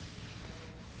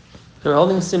We're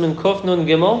holding Siman Kuf Nun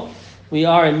Gimel. We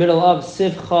are in the middle of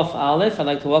Siv Chaf Aleph. I'd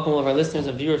like to welcome all of our listeners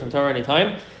and viewers from Torah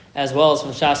Anytime, as well as from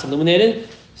Shas Illuminated.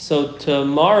 So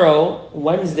tomorrow,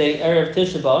 Wednesday, Erev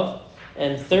Tisha B'Av,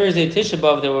 and Thursday Tisha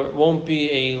B'Av, there won't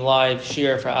be a live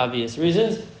shir for obvious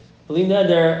reasons. Believe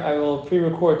that I will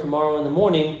pre-record tomorrow in the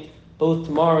morning, both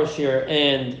tomorrow's shir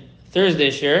and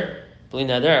Thursday's shir. Believe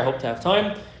that I hope to have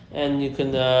time, and you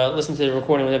can listen to the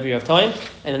recording whenever you have time.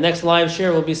 And the next live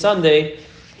shir will be Sunday,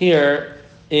 here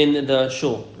in the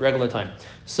Shul, regular time.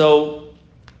 So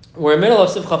we're in the middle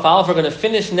of Siv Chaf Aleph. We're going to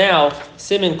finish now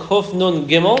Siman Kuf Nun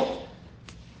Gimel.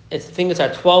 I think it's our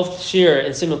 12th shir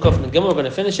in Siman Kuf Nun Gimel. We're going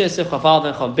to finish it, Siv Chaf Aleph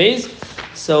and Chaf Beis.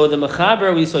 So the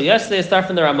Mechaber we saw yesterday, start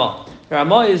from the Ramah. The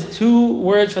Ramah is two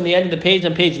words from the end of the page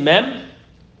on page Mem.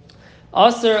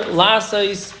 Aser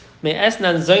lasais me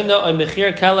esnan zayna or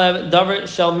mechir kelev davar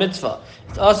shel mitzvah.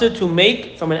 It's also to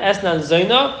make from an esnan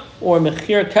zayna or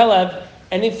mechir kelev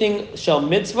anything shel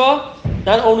mitzvah,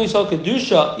 not only shel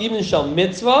kedusha, even shel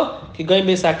mitzvah. Kigoyim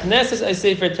beis hakneses I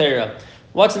say for Torah.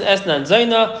 What's an esnan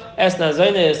zayna? Esnan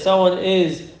zayna is someone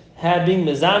is being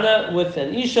mezana with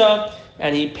an isha,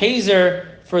 and he pays her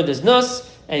for this nus,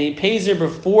 and he pays her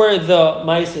before the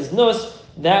ma'ases nus.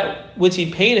 That which he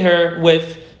paid her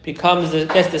with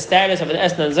gets the status of an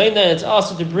esnan zayna. It's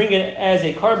also to bring it as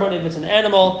a carbon if it's an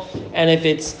animal, and if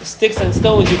it's sticks and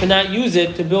stones, you cannot use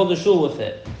it to build a shul with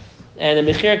it. And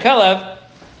the Mechir Kelev,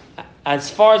 as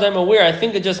far as I'm aware, I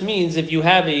think it just means if you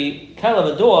have a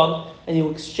Kelev, a dog, and you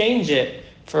exchange it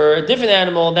for a different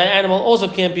animal, that animal also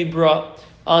can't be brought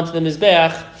onto the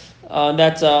Mizbeach.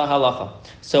 That's halacha.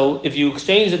 So if you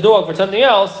exchange the dog for something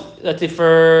else, let's say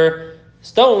for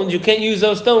stones, you can't use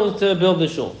those stones to build the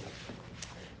shul.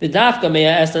 The dafka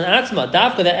meya esnan atzma,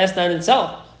 dafka the esnan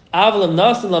itself. Avalim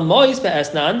nasan lamois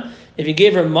be'esnan. If he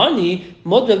gave her money,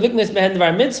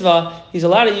 mitzvah, he's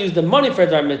allowed to use the money for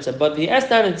dvar mitzvah. But the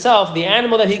esnan itself, the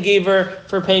animal that he gave her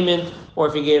for payment, or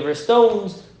if he gave her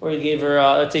stones, or he gave her,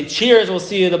 let's say, cheers, we'll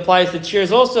see it applies to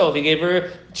cheers also. If he gave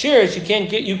her cheers, you can't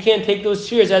take those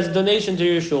cheers as a donation to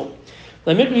your shul.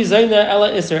 The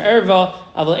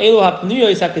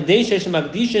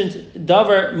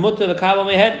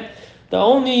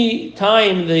only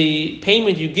time the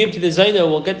payment you give to the zayna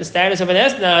will get the status of an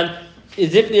esnan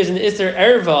is if there's an Isser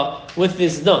Erva with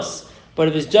this nus. But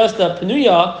if it's just a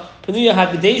Penuya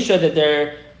Hakadesha that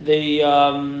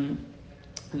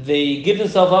they give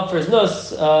themselves up for his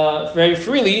nus very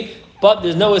freely, but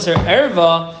there's no Isser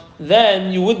Erva,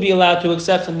 then you would be allowed to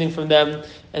accept something from them,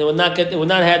 and it would not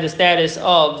have the status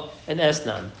of an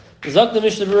Esnan. Zok the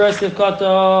Mishna Berura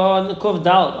Sivkata Kuf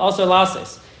Dalet, also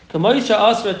Lases. Kamoisha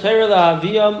Asra Torah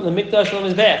LaHaviyam LeMikdash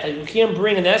LeMizbech. You can't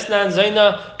bring an Esnan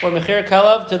Zayna or Mechir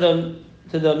Kelev to the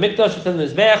Mikdash to the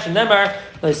Mizbech. Shenemar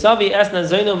Leisavi Esnan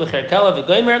Zayna Mechir Kelev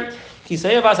V'Goymer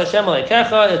Kisayavas Hashem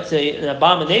Aleikecha. It's an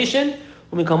abomination.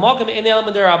 When we come walking in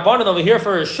element derabanan over here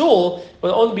for a shul, it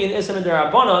would only be an isam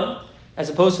derabanan as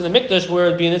opposed to the Mikdash where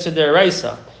it would be an isam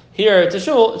deraisa. Here it's a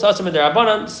shul, it's also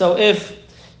derabanan. So if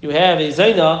you have a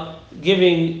Zayna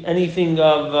giving anything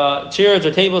of chairs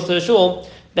or tables to the shul,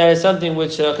 that is something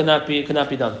which cannot be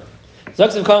done. The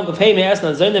Isser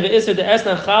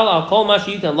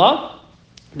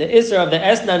of the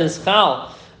Esnan is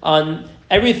chal on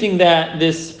everything that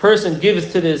this person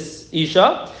gives to this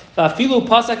Isha. Even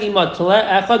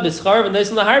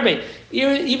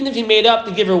if he made up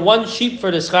to give her one sheep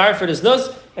for the schar, for this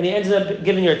nus, and he ended up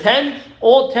giving her 10,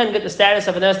 all 10 get the status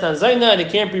of an Esnan Zayna, and they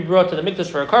can't be brought to the Mikdash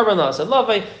for a carbon,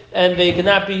 and they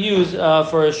cannot be used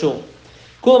for a shul.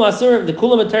 Kulam asur the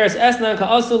kulam materis esnan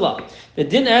ka'asula. The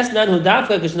din esnan who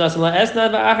dafka kishnasula esnan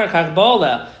va'achar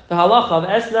kachbola. The halacha of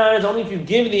esnan is only if you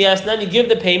give the esnan, you give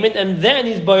the payment, and then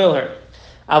he's boil her.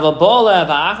 Avabola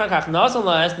va'achar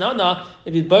kachnasula esnana.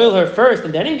 If you boil her first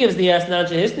and then he gives the esnan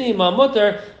shehisni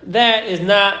ma'muter, that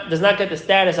does not get the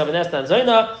status of an esnan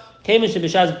zayna. Kamish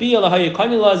b'shas biyah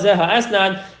lahayukanila zeha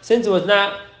esnan, since it was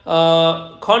not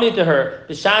kani to her.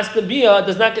 The shas the biyah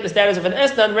does not get the status of an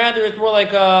esnan. Rather, it's more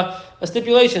like a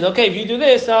stipulation. Okay, if you do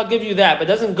this, I'll give you that, but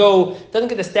doesn't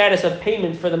get the status of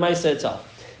payment for the ma'aseh itself.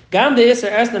 Gam the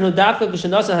Isser Esnan who dafka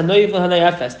b'shenasa hanoyiv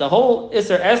l'hanayafes. The whole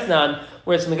Isser Esnan,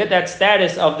 where it's going to get that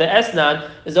status of the Esnan,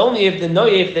 is only if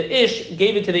the Ish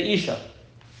gave it to the Isha.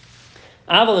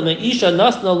 Aval Isha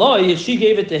nasna loy, if she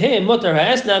gave it to him, mutter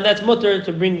ha'esnan, that's mutter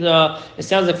to bring it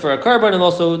sounds like for a carbon and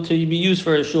also to be used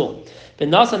for a shul. But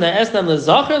nasan ha'esnan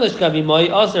l'zacher l'shkavi moi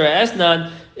aser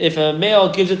ha'esnan. If a male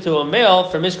gives it to a male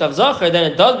for mishkav zacher, then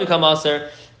it does become aser,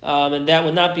 and that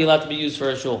would not be allowed to be used for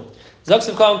a shul.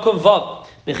 Zaksav kal kum vav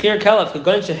mechir kelev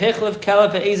kagon shehechlev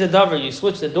kelev ha'eza davar. You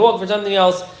switch the dog for something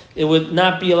else, it would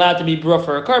not be allowed to be brought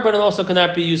for a carbon, and also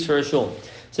cannot be used for a shul.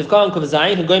 Sivkon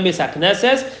Kuvzayin, who going Beis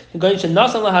HaKnesses, who going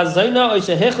Shenasam LaHazayna, or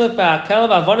Shehichlif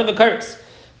Ba'Kelev Avonim V'Kurtz.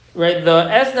 Right, the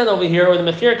esnan over here, or the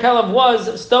mechir kelev,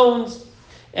 was stones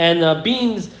and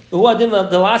beams. The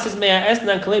lasis mea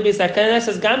esnan kalei beis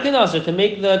hakenes gam ken aser. To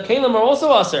make the kalim are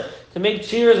also aser. To make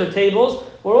chairs or tables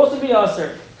will also be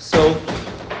aser. So,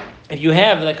 if you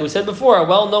have, like we said before, a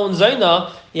well-known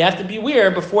zayna, you have to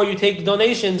beware before you take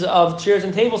donations of chairs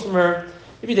and tables from her.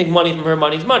 If you take money from her,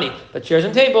 money's money. But chairs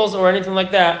and tables or anything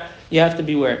like that, you have to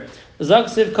beware. Zak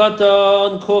siv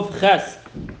katon kuf ches.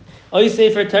 Oy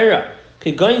sefer Torah.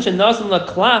 Let's say the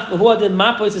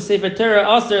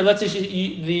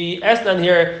esnan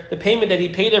here, the payment that he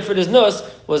paid her for this nus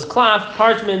was klaf,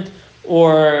 parchment,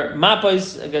 or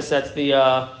mapos. I guess that's the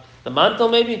mantle,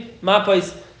 maybe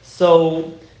mapos.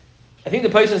 So I think the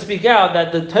person speak out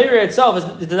that the Torah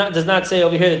itself does not say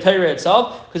over here the Torah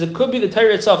itself, because it could be the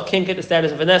Torah itself can't get the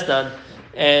status of an esnan,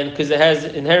 and because it has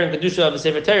inherent kedusha of a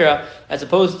sefer Torah, as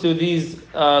opposed to these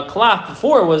klaf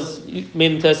before it was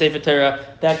made into a sefer Torah,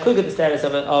 that could get the status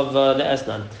of the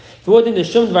esnan.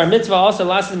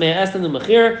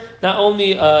 Not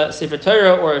only a sefer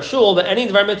Torah or a shul, but any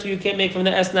dvar mitzvah you can't make from the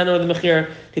esnan or the mechir.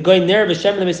 Could go in ner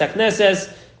v'shem beis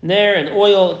hakneses, ner and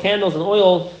oil, candles and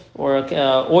oil, or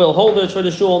oil holders for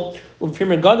the shul. Not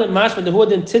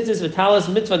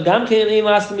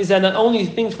only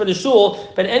things for the shul,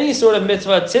 but any sort of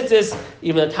mitzvah, tzitzis,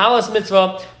 even a talis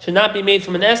mitzvah, should not be made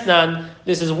from an esnan.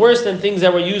 This is worse than things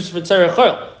that were used for tzarech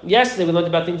chol. Yesterday we learned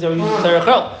about things that were used for tzarech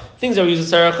chol. Things that were used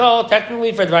for tzarech chol,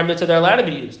 technically for dvar mitzvah, they're allowed to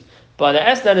be used. But an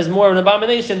esnan is more of an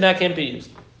abomination, that can't be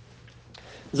used.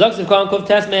 This is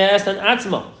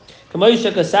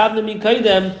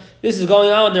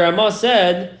going on. The Ramah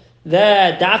said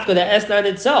that dafka the esnan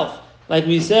itself, like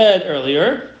we said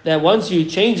earlier, that once you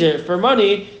change it for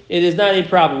money, it is not a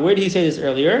problem. Where did he say this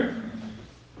earlier?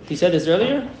 He said this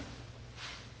earlier?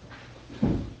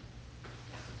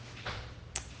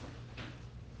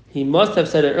 He must have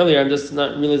said it earlier. I'm just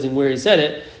not realizing where he said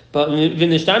it. But if the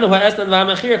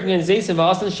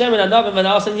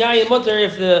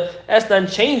esnan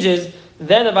changes,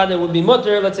 then about it would be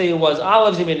mutter. Let's say it was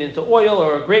olives, he made it into oil,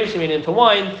 or grapes, he made it into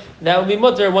wine. That would be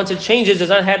mutter. Once it changes, does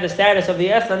not have the status of the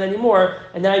esnan anymore,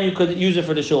 and now you could use it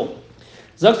for the shul.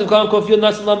 So too,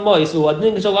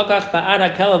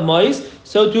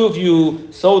 if you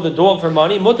sold the dog for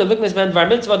money,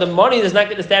 the money does not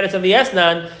get the status of the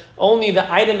esnan. Only the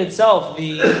item itself,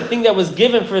 the thing that was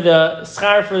given for the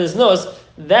schar for this nus,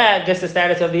 that gets the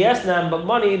status of the esnan, but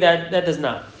money that does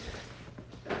not.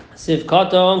 Siv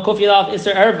katon kofilaf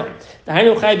iser erva. The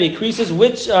hainu chai beikrisus.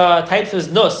 Which types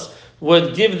of nus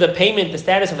would give the payment the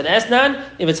status of an esnan?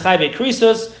 If it's chai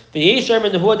beikrisus, v'yesher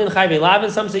min huadin chai belavin.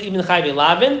 Some say even chai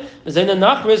belavin. Zayna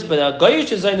nachris, but a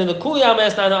goyish is zayna the kuliyam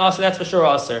esnan also. That's for sure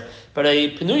aser. But a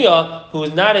penuya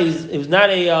who's not a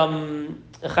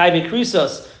chai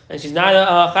beikrisus and she's not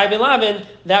a chai belavin,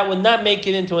 that would not make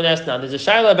it into an esnan. There's a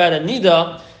shaila about a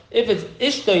nida. If it's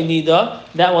ishtoi nida,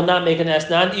 that will not make an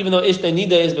esnan, even though ishtoi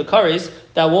nida is bekaris,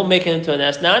 that won't make it into an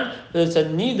esnan. But it's a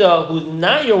nida who's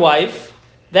not your wife,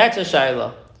 that's a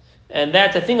shaila. And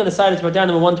that's a thing on the side, it's brought down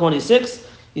number 126.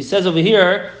 He says over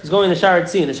here, he's going to Sharat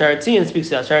Tzin. The Sharat Tzin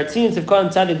speaks out. Sharat Tzin, Sivkon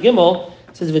Tzadik Gimel,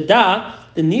 says, V'da,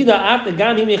 the nida after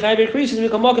gam him yechai bekrishis,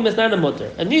 v'kamokim esnan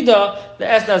mutter. A nida, the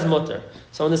esnan is mutter.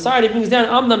 So on the side, he brings down,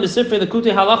 Amnam Misifre, the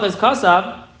Kutei Halacha is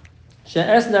Kasav,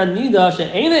 she'esnan nida,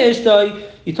 she'ena ishtoi,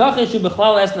 it could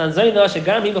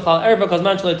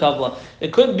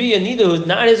be a nida who's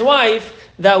not his wife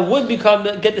that would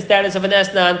get the status of an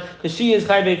esnan because she is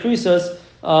chai beikrisus.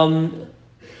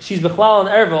 She's bechlal and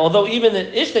erva. Although even the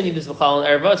ishta nida is bechlal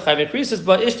and erva, it's chai beikrisus,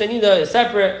 but ishta nida is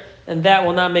separate, and that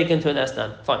will not make into an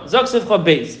esnan. Fine. Zok sivcha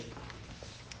beis.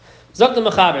 Zok the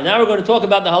mechaber. Now we're going to talk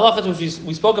about the halachas which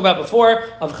we spoke about before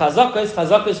of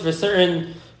chazakas for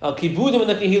certain kibudim in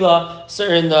the kehila,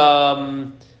 certain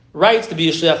rights to be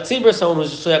a shliach tzibur. Someone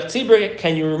who's a shliach tzibur,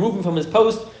 can you remove him from his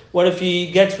post? What if he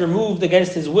gets removed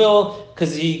against his will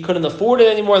because he couldn't afford it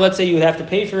anymore? Let's say you would have to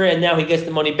pay for it, and now he gets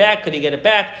the money back. Could he get it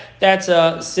back? That's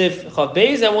a sif chav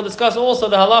beis, and we'll discuss also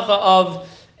the halacha of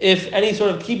if any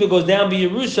sort of kippah goes down by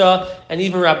Yerusha, and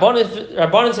even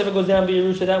Rabbanan if it goes down by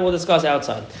Yerusha, that we'll discuss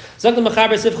outside. Zak the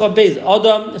mechaber sif chav beis.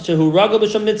 Adam shehu ragal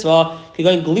b'sham mitzvah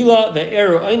kigayin glila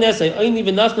ve'eru oynes ayni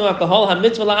v'nasnu alcohol ha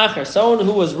mitzvah la'acher. Someone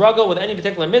who was ragal with any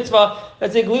particular mitzvah,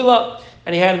 let's say glila,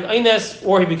 and he had an oynes,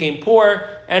 or he became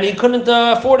poor, and he couldn't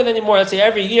afford it anymore. Let's say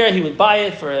every year he would buy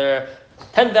it for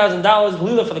 $10,000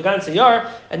 glila for the gan sayar,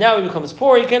 and now he becomes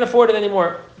poor. He can't afford it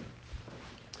anymore.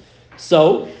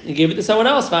 So he gave it to someone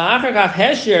else.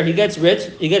 He gets rich.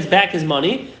 He gets back his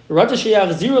money. He wants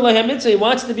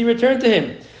it to be returned to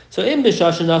him. So in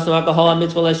Bishashin Nasam Alcohol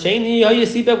Mitzvah Lasheni, how you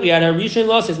see that we had a Rishon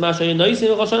loss is Mashay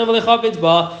Noisim Chashana V'Lechavitz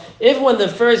Ba. If when the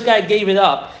first guy gave it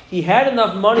up, he had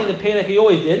enough money to pay like he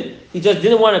always did, he just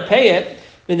didn't want to pay it.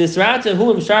 In this Rata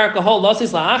who Mshar Kahol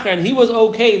Losis La'achar, and he was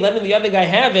okay letting the other guy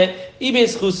have it.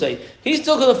 Ibes Chusay. He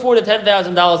still could afford the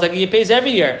 $10,000 like he pays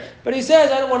every year, but he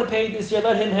says, I don't want to pay it this year.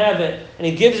 Let him have it, and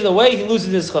he gives it away. He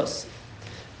loses his chus.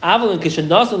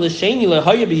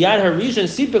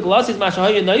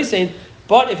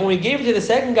 But if when we gave it to the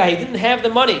second guy, he didn't have the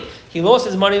money. He lost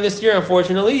his money this year,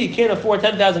 unfortunately. He can't afford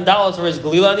 $10,000 for his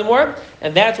galila anymore,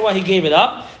 and that's why he gave it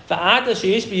up. Now that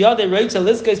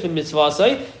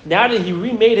he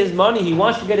remade his money, he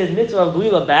wants to get his mitzvah of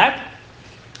galila back.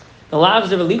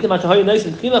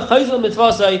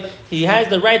 He has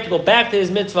the right to go back to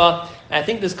his mitzvah. I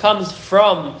think this comes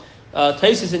from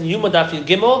Taisus in Yuma Daf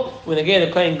Gimel, when again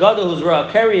the Kohen Gadol who's Ra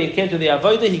Kari and came to the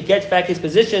Avodah, he gets back his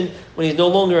position when he's no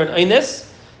longer an Einis.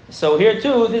 So here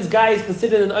too, this guy is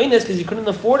considered an Einis because he couldn't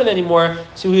afford it anymore,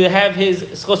 so he would have his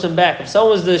Schosim back. If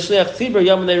someone was the Shliach Tzibur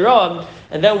Yom Ne'ram,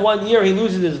 and then 1 year he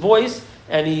loses his voice,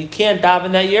 and he can't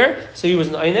daven that year, so he was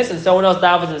an Einis, and someone else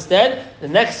davens instead, the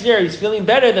next year he's feeling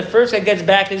better, the first guy gets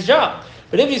back his job.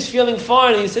 But if he's feeling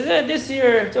fine, and he says, this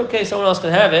year it's okay, someone else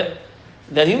can have it,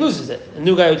 then he loses it. A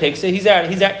new guy who takes it, he's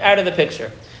out of the picture.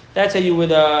 That's how you would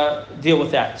deal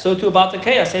with that. So too about the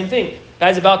Kea, same thing.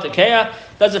 Guy's about the Kea,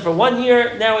 does it for 1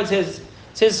 year, now it's his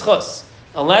chus.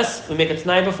 Unless we make it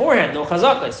tonight beforehand, no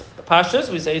chazakas. Pashas,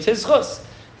 we say it's his chus.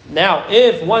 Now,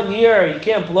 if 1 year he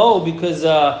can't blow because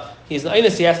he's an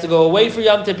Einis, he has to go away for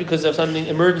Yom Tov because of something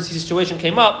emergency situation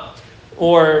came up,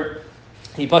 or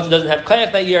he probably doesn't have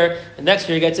kayak that year, and next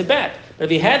year he gets it back. But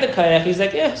if he had the kayak, he's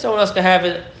like, someone else can have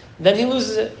it, then he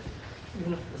loses it.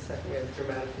 Even if the second guy is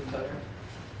dramatically better,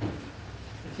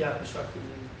 if Yaakov Shaki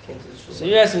came to the shul. So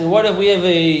you're asking, what if we have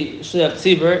a Shliach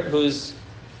Tzibur who's,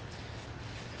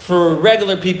 for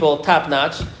regular people, top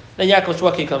notch, then Yaakov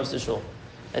Shwaki comes to shul.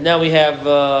 And now we have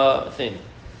a thing.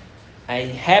 I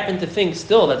happen to think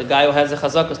still that the guy who has the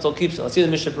chazaka still keeps it. Let's see the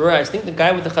Mishna Berura. I think the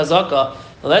guy with the chazaka,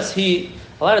 unless a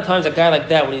lot of times a guy like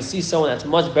that, when he sees someone that's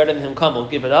much better than him come, will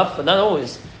give it up, but not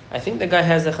always. I think the guy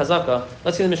has the chazaka.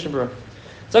 Let's see the Mishna Berura.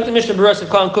 It's like the Mishna Berura said,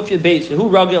 "Call Kufya Beis who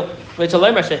ragil."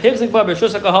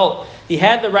 He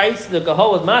had the rights. The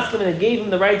Kahal was masculine and it gave him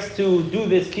the rights to do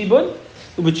this kibbud.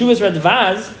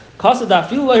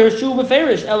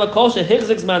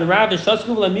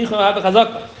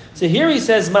 So here he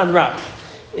says man rav.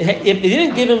 If they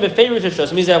didn't give him beferish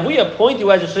rishus, it means that we appoint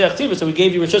you as a shliach tzibur, so we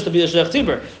gave you rishus to be a shliach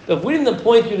tzibur. But if we didn't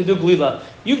appoint you to do galila,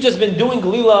 you've just been doing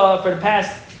galila for the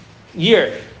past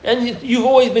year, and you've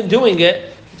always been doing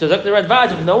it. So Dr.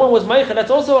 Radvaj, if no one was meicha, that's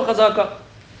also a chazaka.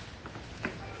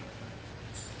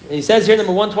 And he says here,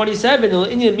 number 127,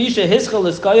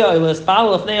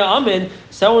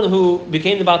 someone who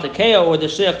became the Baltakea or the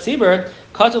Shliach Tzibur,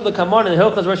 Katul the Kamon and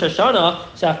Hilchas Rosh Hashanah,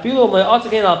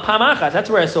 that's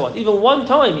where I saw it. Even one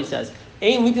time, he says,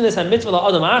 you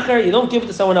don't give it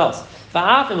to someone else.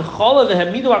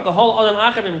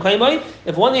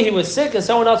 If one day he was sick and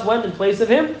someone else went in place of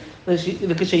him, he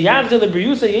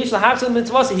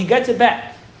gets it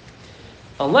back.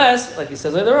 Unless, like he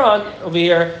says later on over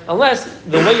here, unless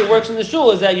the way it works in the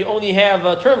shul is that you only have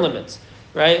term limits,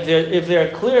 right? If there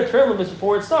are clear term limits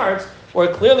before it starts, or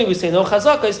clearly we say no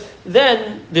chazakas,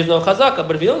 then there's no chazaka.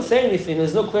 But if you don't say anything,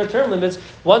 there's no clear term limits.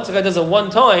 Once a guy does it one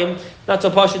time, not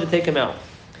so partial to take him out.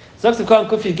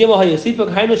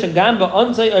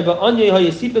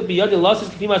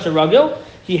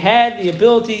 He had the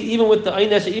ability, even with the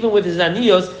Einesh, even with his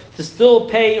Aniyos, to still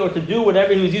pay or to do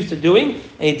whatever he was used to doing,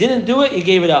 and he didn't do it, he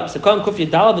gave it up. So Kuf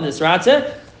Yadalav in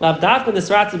Nisratze, Lavdaf in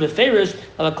Nisratze Beferish,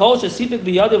 Alakol Shasipik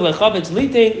Biyadiv Lechavitz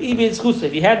Litain, Ibn Schus.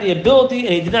 If he had the ability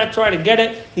and he did not try to get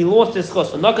it, he lost his chus.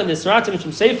 So Nakan Nisratze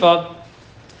Mishum Seifa,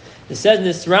 it says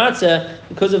Nisratze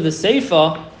because of the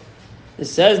Seifa. It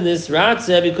says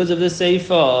Nisratze because of the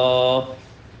Seifa.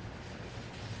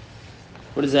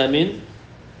 What does that mean?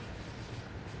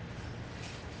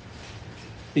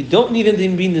 We don't need him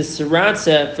to be in the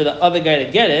Siratza for the other guy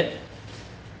to get it.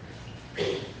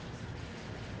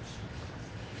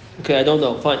 Okay, I don't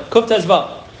know. Fine. Kuf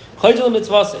Tezva. Chayjul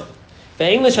mitzvase.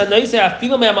 The English hanoise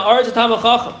afilu me'ama'aretz hatam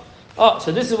chacham. Oh,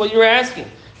 so this is what you were asking.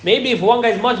 Maybe if one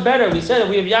guy's much better, we said if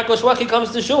we have Yaakov Shwaki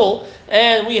comes to shul,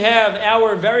 and we have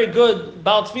our very good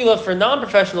Baal Tefillah for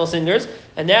non-professional singers,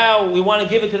 and now we want to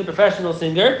give it to the professional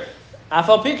singer.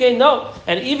 Afal Pike, no.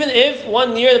 And even if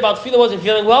one year the Baal Tefillah wasn't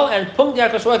feeling well, and Punkt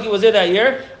Yaakov Shwaki was there that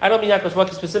year, I don't mean Yaakov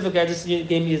Shwaki specifically, I just gave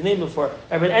me his name before.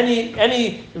 I mean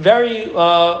any very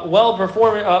well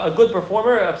performer, a good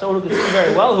performer, someone who can sing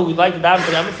very well, who we'd like to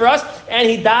daven for us, and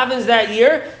he davens that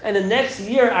year, and the next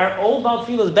year our old Baal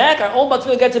Tefillah is back, our old Baal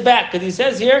Tefillah gets it back, because he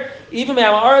says here, even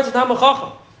Ma'aretz and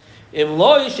Hamachacham. So you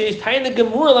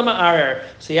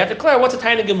have to declare what's a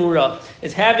Taina Gemura.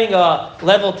 It's having a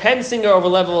level 10 singer over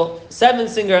level 7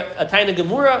 singer, a Taina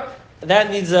Gemura.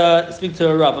 That needs to speak to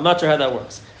a Rav. I'm not sure how that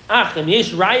works. If you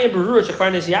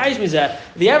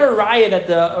have a raya that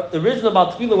the original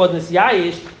Baal Tefillah was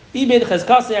Nisyayish, I'm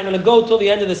going to go till the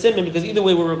end of the simon because either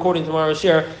way we're recording tomorrow's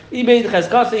share. He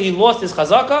lost his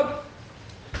chazaka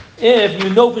if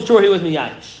you know for sure he was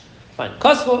Miyayish. Fine.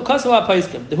 Kasva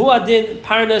Paiskim. The Huadin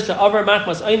Parnas Over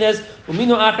Machmas Eines,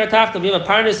 Umino Acher Tachta, we have a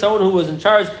Parnas, someone who was in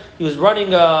charge, he was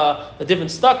running a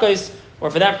different stockers, or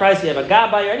for that price you have a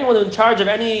Gabbai, or anyone in charge of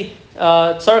any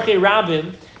Tzarchei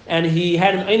Rabbim, and he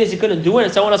had an Eines he couldn't do it,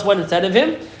 and someone else went instead of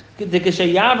him. When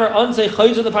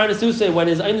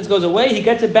his Eines goes away, he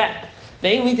gets it back.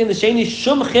 And we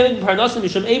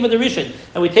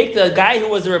take the guy who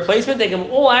was the replacement, take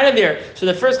him all out of there, so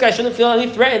the first guy shouldn't feel any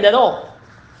threatened at all.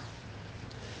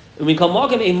 And we call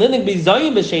Malkin a linig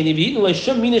b'zayim b'sheni v'yitnu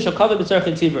le'shum mina shakavim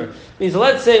b'tzarchin tibur. Means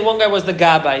let's say one guy was the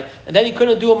gabbai, and then he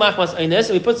couldn't do a machmas eines,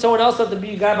 so we put someone else up to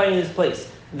be gabbai in his place.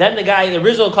 Then the guy, the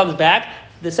original, comes back.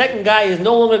 The second guy is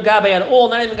no longer gabbai at all,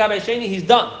 not even gabbai sheni. He's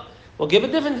done. We'll give a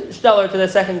different stellar to the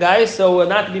second guy, so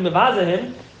not to be mevaza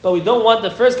him, but we don't want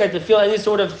the first guy to feel any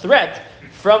sort of threat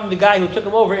from the guy who took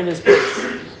him over in his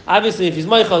place. Obviously, if he's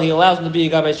Michael, he allows him to be a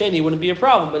gabbai sheni, it wouldn't be a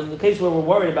problem. But in the case where we're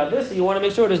worried about this, you want to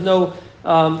make sure there's no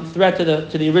threat to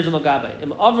the original Gabbai.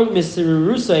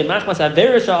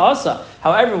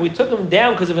 However, we took him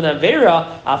down because of an Avera,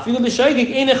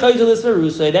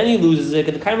 then he loses it.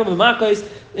 They had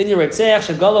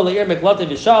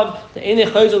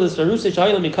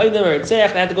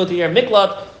to go to Yer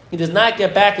Miklat. He does not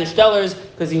get back his stellars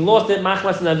because he lost it,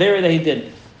 Machmas and Avera that he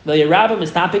did. The Yerabim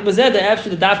is topic was that after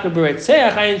the Dafka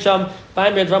Beretzeach Ayin Sham,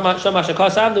 Baim Red Rama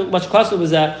Mashakasa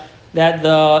was that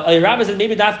the Rabbi said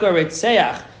maybe Dafka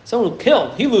Reitzeach, someone who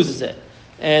killed, he loses it.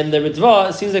 And the Ritva,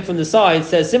 it seems like from the side,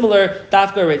 says similar,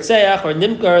 Dafka Reitzeach or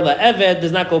Nimkar LaEved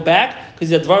does not go back because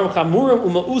he's a Dvarim Chamurim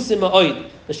Uma'usim Ma'oid.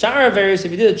 The Shara varies,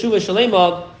 if he did a Tshuva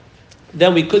Shalema,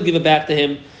 then we could give it back to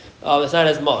him. It's not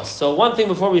as must. So one thing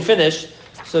before we finish,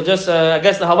 so just, I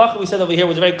guess the halacha we said over here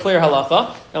was a very clear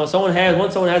halacha. And once someone has a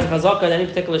chazaka in any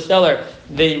particular stellar,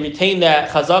 they retain that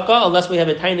chazaka unless we have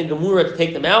a taina gemura to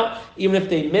take them out. Even if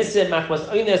they miss it, machmas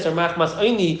oines or machmas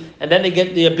oini, and then they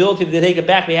get the ability to take it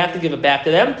back, we have to give it back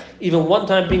to them. Even one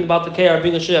time being about the or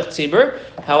being a shayach tzibur.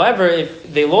 However,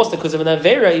 if they lost it because of an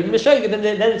avera, even mishayik, then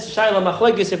it's shayla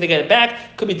machlekes if they get it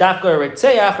back. Could be dafka or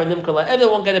retzeach or nimkar la'evet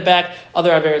won't get it back.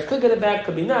 Other averas could get it back,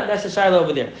 could be not. That's the shayla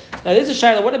over there. Now there's a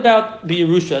shayla. What about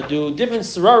Yerusha? Do different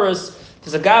sororas?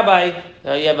 There's a gabbai,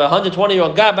 you have a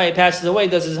 120-year-old gabbai, he passes away,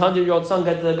 does his 100-year-old son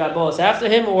get the gabbolas after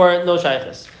him, or no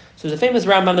shaykhis? So there's a famous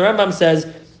Rambam, the Rambam says,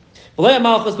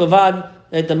 malchus bavad,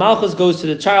 that the malchus goes to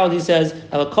the child, he says,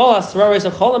 all sroris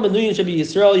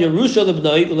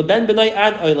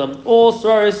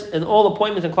and all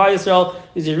appointments in Klal Yisrael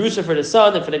is Yerusha for the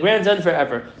son and for the grandson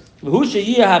forever. As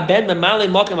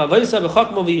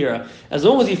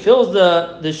long as he fills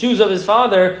the shoes of his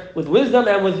father with wisdom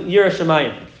and with Yira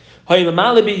Shemayim. Let's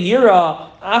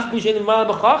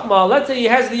say he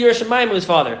has the Yira Shemayim of his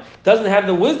father, doesn't have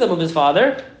the wisdom of his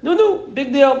father. No,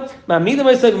 big deal. Teach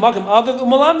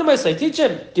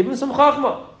him, give him some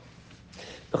chachma.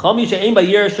 If he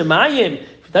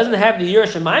doesn't have the Yira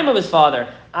Shemayim of his father,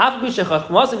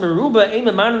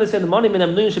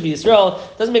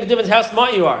 doesn't make a difference how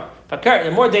smart you are.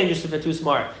 They're more dangerous if they're too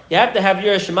smart. You have to have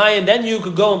Yira Shemayim, then you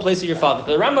could go in place of your father.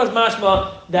 The Rambam's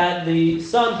mashma that the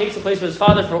son takes the place of his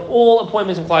father for all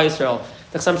appointments in Klal Yisrael.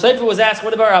 The Chassam Sofer was asked,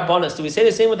 what about Rabbanos? Do we say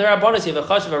the same with the Rabbanos? You have a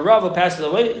chash of a Rav who passes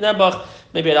away in Nebuch,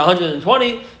 maybe at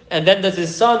 120, and then does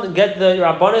his son get the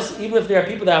Rabbanos, even if there are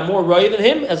people that are more roy than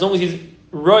him, as long as he's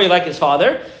roy like his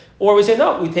father? Or we say,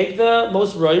 no, we take the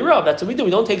most roy Rav. That's what we do. We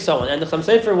don't take someone. And the Chassam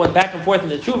Sofer went back and forth in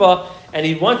the tshuva, and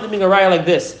he wanted to make a raya like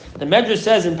this. The Medrash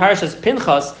says in Parashas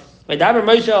Pinchas,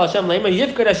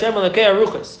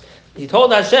 he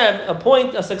told Hashem,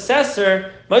 appoint a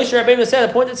successor. Moshe Rabbeinu said,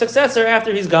 appoint a successor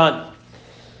after he's gone.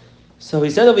 So he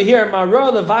said over here, why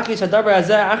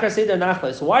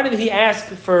did he ask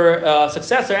for a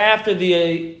successor after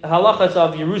the halachas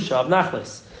of Yerusha, of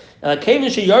Nachlis?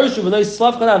 Once he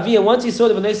saw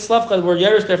that when they Slavchad were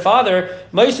Yerush their father,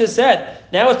 Moshe said,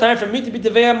 now it's time for me to be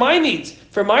Teveya my needs.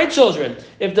 for my children.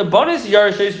 If the bonus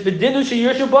Yarshish, Bidinu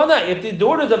Shirshu Bana, if the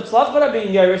daughters of Tzlachot are being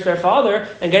Yarish their father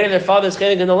and getting their father's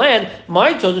chelik in the land,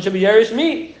 my children should be Yarish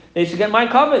me. They should get my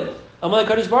covenant. Amalek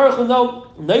Kadosh Baruch Hu, no,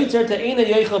 Neitzer Ta'ina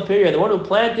Yeichel Period. The one who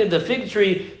planted the fig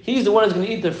tree, he's the one who's going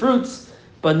to eat the fruits.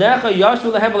 But Necha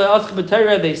Yashu Lehem Le'ask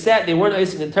B'Torah, they sat, they weren't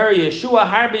asking the Torah. Yeshua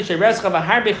Harbi Sherescha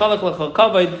V'Harbi Chalak L'Chal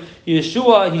Kavod.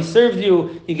 Yeshua, he served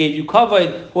you, he gave you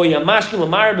kavod. Hoy Yamashkim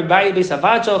L'Mar B'Bayi Beis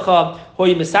Avad Shalcha.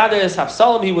 Hoy Mesader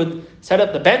Hafsalam, he would set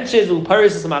up the benches.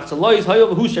 U'Paris Samachzalois. Hoy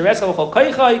Hu Sherescha L'Chal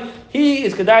Kaichai. He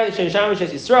is Kedai L'Shen Shamish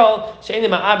Es Yisrael.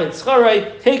 She'enim Ha'abed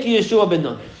Scharai. Take Yeshua Ben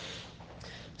Nun.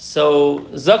 So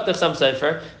Zaktach Sam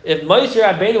Sefer, if Moshe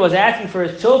Rabbeinu was asking for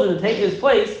his children to take his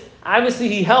place, obviously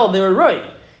he held they were right.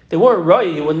 If they weren't right,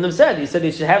 he wouldn't have said. He said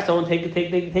he should have someone take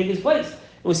his place. And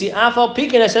we see Afal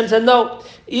Pikin, Hashem said no.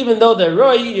 Even though they're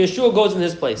right, Yeshua goes in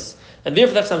his place. And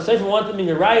therefore, that's some Sefer wanted to be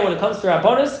Raya when it comes to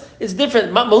Rabbanis. It's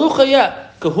different. Malucha, yeah.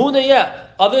 Kahuna, yeah.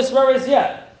 Other Svaras,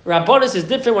 yeah. Rabbanis is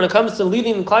different when it comes to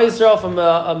leading Klal Yisrael from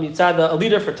a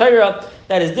leader for Torah.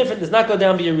 That is different. Does not go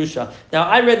down by Yerusha. Now,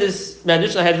 I read this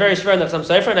Medrash. I had very shver in the Chassam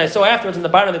Sofer, and I saw afterwards in the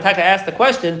bottom of the Taka asked the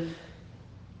question.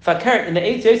 Fakert in the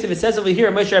 8th Yosef, it says over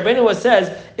here, Moshe Rabbeinu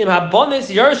says, "Im habonis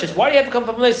yarshis." Why do you have to come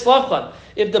from place slavchan?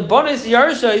 If the bonus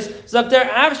yarshis, zakter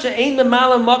avshe ein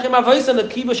memalam makim avoisam the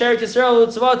kibush eretz Yisrael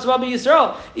tzva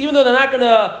Yisrael. Even though they're not going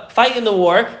to fight in the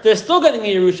war, they're still getting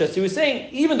the Yerusha. So he was saying,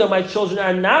 even though my children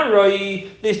are not roi,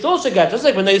 they still should get. Just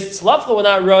like when they slavcha were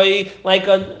not roi, like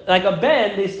a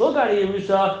ben, they still got a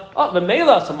Yerusha. Oh,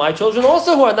 memela. So my children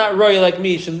also who are not roi like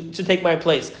me should take my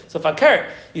place. So fakert.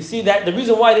 You see that the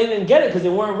reason why they didn't get it because they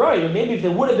weren't roy. Or maybe if they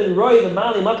would have been roy, the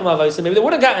mali makom avayis, maybe they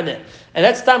would have gotten it. And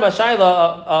that's tam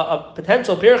shayla, a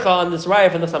potential pircha on this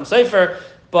raya from the Chassam Sofer.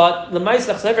 But the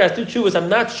Ma'aseh Sefer has two chuvas. I'm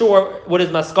not sure what his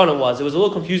maskana was. It was a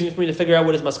little confusing for me to figure out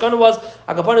what his maskana was.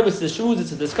 Akapanim, it's the shuz,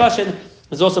 it's a discussion.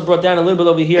 It's also brought down a little bit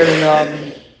over here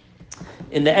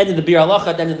in the end of the Bir Halacha,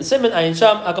 at the end of the Simon. Ayin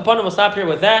Sham. Akapanim will stop here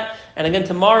with that. And again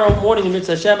tomorrow morning in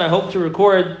Mitzvah Hashem, I hope to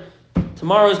record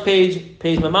tomorrow's page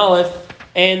Mamalef,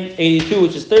 and 82,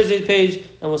 which is Thursday's page,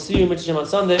 and we'll see you in Mitzvah on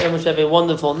Sunday. Everyone should have a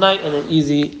wonderful night and an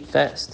easy fast.